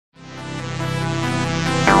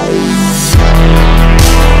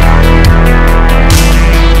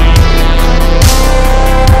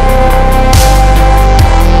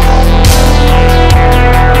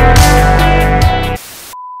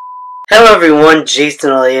everyone, Jason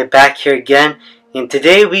Elliott back here again, and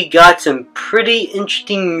today we got some pretty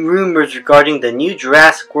interesting rumors regarding the new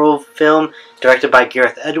Jurassic World film directed by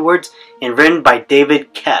Gareth Edwards and written by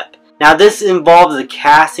David Koepp. Now this involves the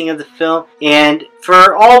casting of the film, and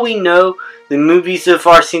for all we know, the movie so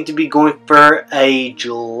far seems to be going for a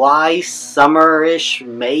July, summer-ish,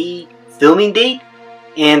 May filming date,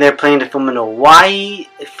 and they're planning to film in Hawaii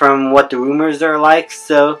from what the rumors are like,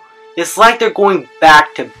 so it's like they're going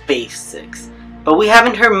back to basics, but we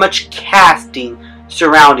haven't heard much casting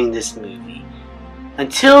surrounding this movie.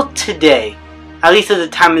 Until today, at least at the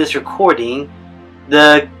time of this recording,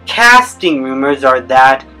 the casting rumors are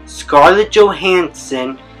that Scarlett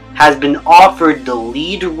Johansson has been offered the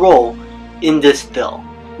lead role in this film.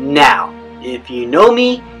 Now, if you know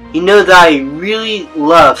me, you know that I really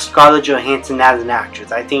love Scarlett Johansson as an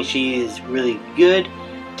actress. I think she is really good,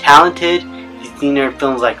 talented. You've seen her in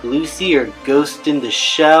films like Lucy or Ghost in the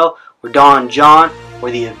Shell or Dawn John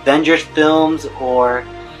or the Avengers films or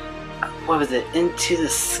what was it, Into the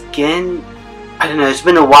Skin? I don't know, it's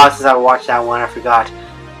been a while since I watched that one, I forgot.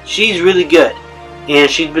 She's really good,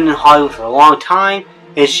 and she's been in Hollywood for a long time,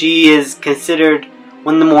 and she is considered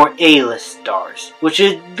one of the more A-list stars, which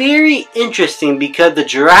is very interesting because the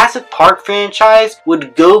Jurassic Park franchise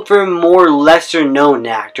would go for more lesser known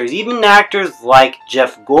actors, even actors like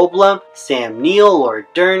Jeff Goldblum, Sam Neill, Laura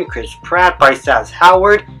Dern, Chris Pratt, Bryce Dallas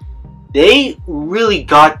Howard. They really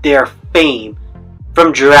got their fame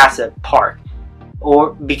from Jurassic Park,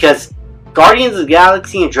 or because Guardians of the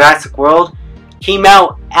Galaxy and Jurassic World came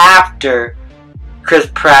out after Chris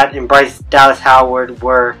Pratt and Bryce Dallas Howard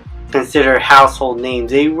were considered household names.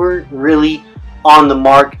 They were really on the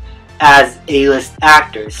mark as A-list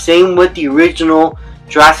actors. Same with the original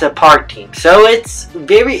Jurassic Park team. So it's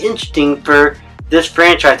very interesting for this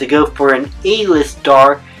franchise to go for an A-list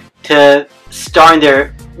star to star in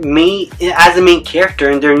their as a main character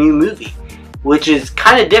in their new movie, which is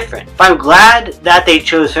kind of different. But I'm glad that they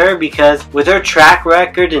chose her because with her track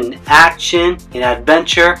record in action and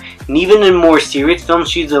adventure, and even in more serious films,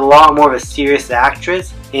 she's a lot more of a serious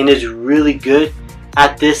actress and is really good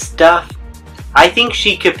at this stuff. I think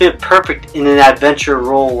she could fit perfect in an adventure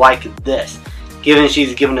role like this, given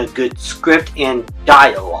she's given a good script and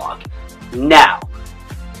dialogue. Now,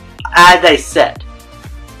 as I said,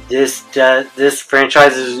 this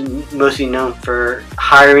franchise is mostly known for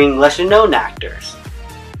hiring lesser known actors.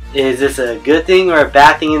 Is this a good thing or a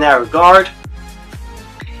bad thing in that regard?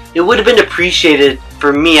 It would have been appreciated,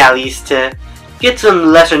 for me at least, to get some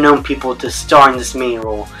lesser known people to star in this main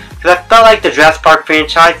role, because I felt like the Jurassic Park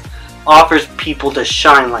franchise offers people to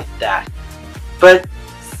shine like that. But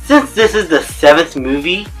since this is the 7th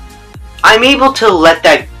movie, I'm able to let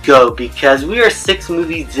that go because we are 6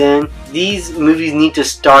 movies in. These movies need to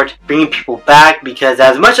start bringing people back, because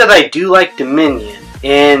as much as I do like Dominion,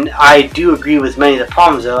 and I do agree with many of the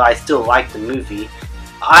problems though, I still like the movie.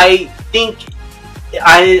 I think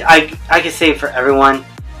I can say for everyone,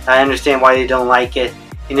 I understand why they don't like it,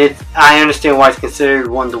 and I understand why it's considered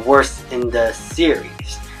one of the worst in the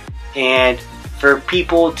series. And for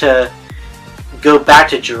people to go back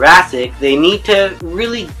to Jurassic, they need to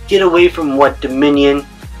really get away from what Dominion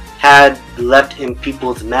had left in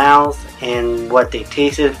people's mouths and what they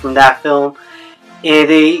tasted from that film, and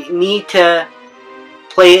they need to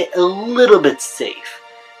play it a little bit safe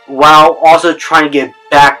while also trying to get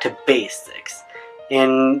back to basics.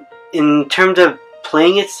 And in terms of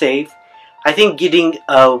playing it safe, I think getting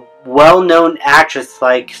a well-known actress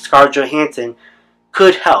like Scarlett Johansson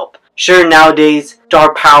could help. Sure, nowadays,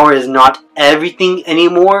 star power is not everything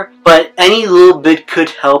anymore, but any little bit could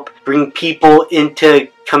help bring people into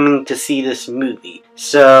coming to see this movie.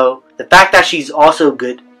 So, the fact that she's also a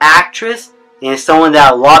good actress and someone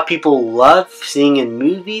that a lot of people love seeing in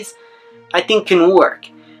movies, I think can work.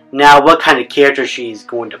 Now, what kind of character she's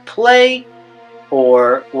going to play,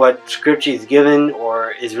 or what script she's given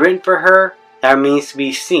or is written for her, that remains to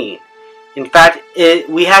be seen. In fact,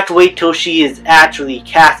 we have to wait till she is actually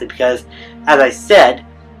casted, because, as I said,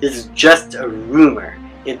 this is just a rumor.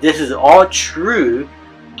 If this is all true,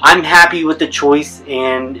 I'm happy with the choice,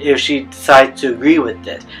 and if she decides to agree with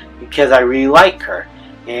it, because I really like her.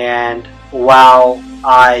 And while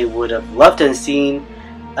I would have loved to have seen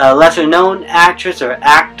a lesser known actress or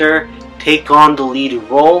actor take on the lead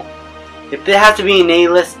role, if it has to be an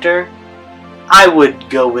A-lister, I would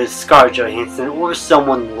go with Scarlett Johansson or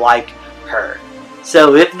someone like her.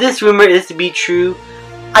 So if this rumor is to be true,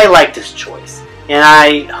 I like this choice, and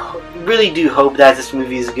I really do hope that this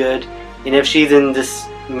movie is good, and if she's in this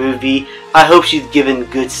movie, I hope she's given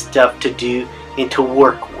good stuff to do and to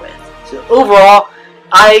work with. So overall,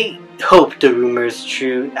 I hope the rumor is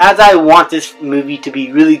true, as I want this movie to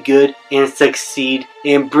be really good and succeed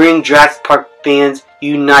and bring Jurassic Park fans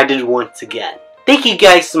united once again. Thank you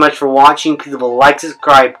guys so much for watching. Please leave a like,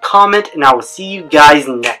 subscribe, comment, and I will see you guys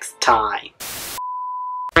next time.